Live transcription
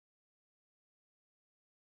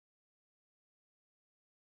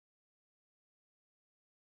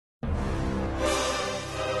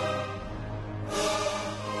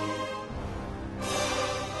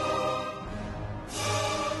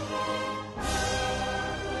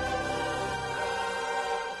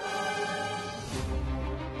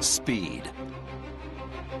Speed.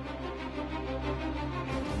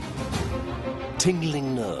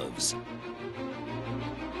 Tingling nerves.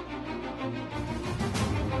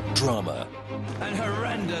 Drama. An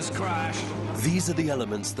horrendous crash. These are the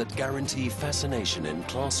elements that guarantee fascination in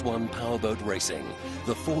Class 1 powerboat racing,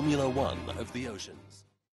 the Formula One of the oceans.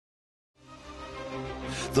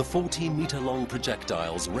 The 14-meter-long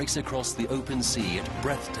projectiles race across the open sea at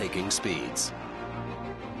breathtaking speeds.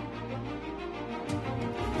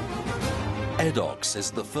 Edox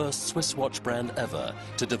is the first Swiss watch brand ever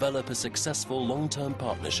to develop a successful long-term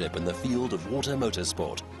partnership in the field of water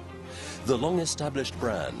motorsport. The long-established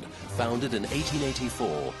brand, founded in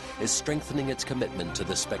 1884, is strengthening its commitment to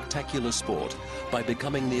the spectacular sport by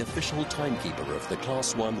becoming the official timekeeper of the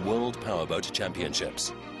Class 1 World Powerboat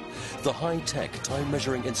Championships. The high-tech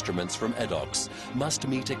time-measuring instruments from Edox must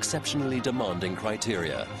meet exceptionally demanding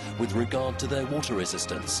criteria with regard to their water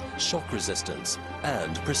resistance, shock resistance,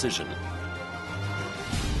 and precision.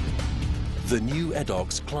 The new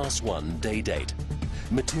Edox Class 1 day date.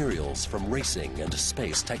 Materials from racing and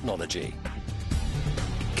space technology.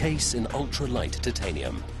 Case in ultra-light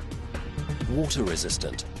titanium. Water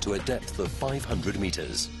resistant to a depth of 500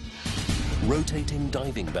 meters. Rotating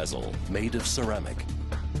diving bezel made of ceramic.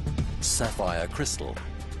 Sapphire crystal.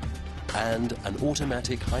 And an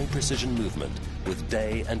automatic high-precision movement with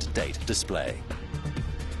day and date display.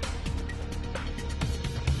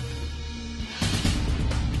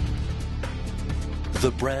 The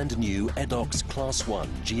brand new Edox Class 1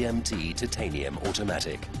 GMT Titanium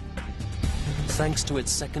Automatic. Thanks to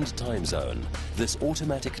its second time zone, this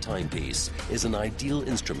automatic timepiece is an ideal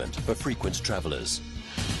instrument for frequent travelers.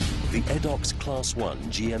 The Edox Class 1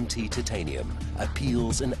 GMT Titanium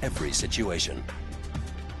appeals in every situation.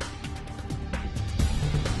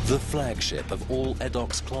 The flagship of all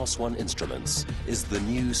Edox Class 1 instruments is the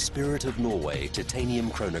new Spirit of Norway Titanium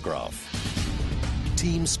Chronograph.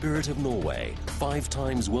 Team Spirit of Norway, 5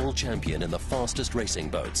 times world champion in the fastest racing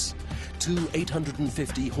boats. 2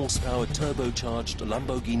 850 horsepower turbocharged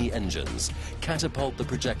Lamborghini engines catapult the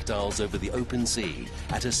projectiles over the open sea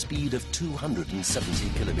at a speed of 270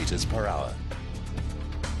 kilometers per hour.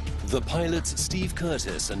 The pilots Steve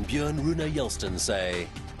Curtis and Björn Rune Yelston say,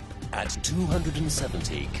 at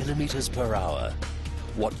 270 kilometers per hour,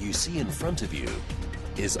 what you see in front of you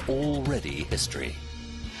is already history.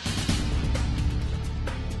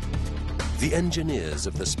 The engineers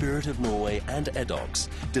of the Spirit of Norway and Edox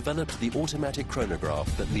developed the automatic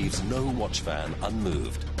chronograph that leaves no watch fan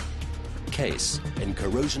unmoved. Case in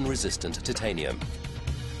corrosion-resistant titanium.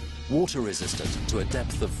 Water-resistant to a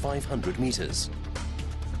depth of 500 meters.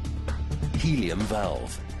 Helium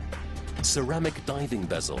valve. Ceramic diving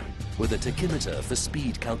bezel with a tachymeter for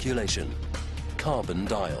speed calculation. Carbon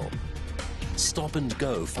dial. Stop and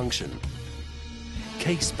go function.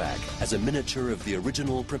 Case back as a miniature of the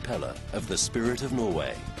original propeller of the Spirit of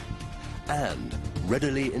Norway, and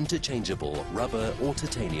readily interchangeable rubber or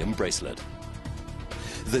titanium bracelet.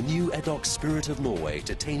 The new Edox Spirit of Norway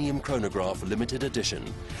Titanium Chronograph Limited Edition,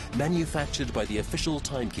 manufactured by the official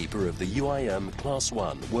timekeeper of the UIM Class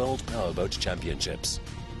 1 World Powerboat Championships.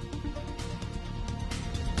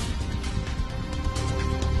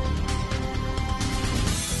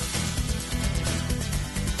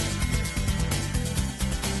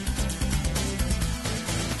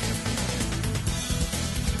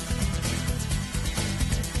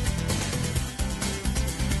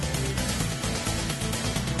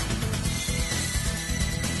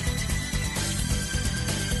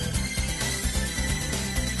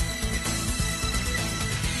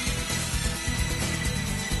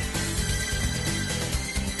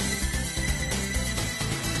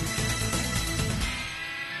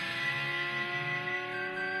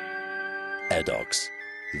 Edox,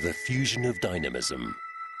 the fusion of dynamism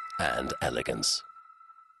and elegance.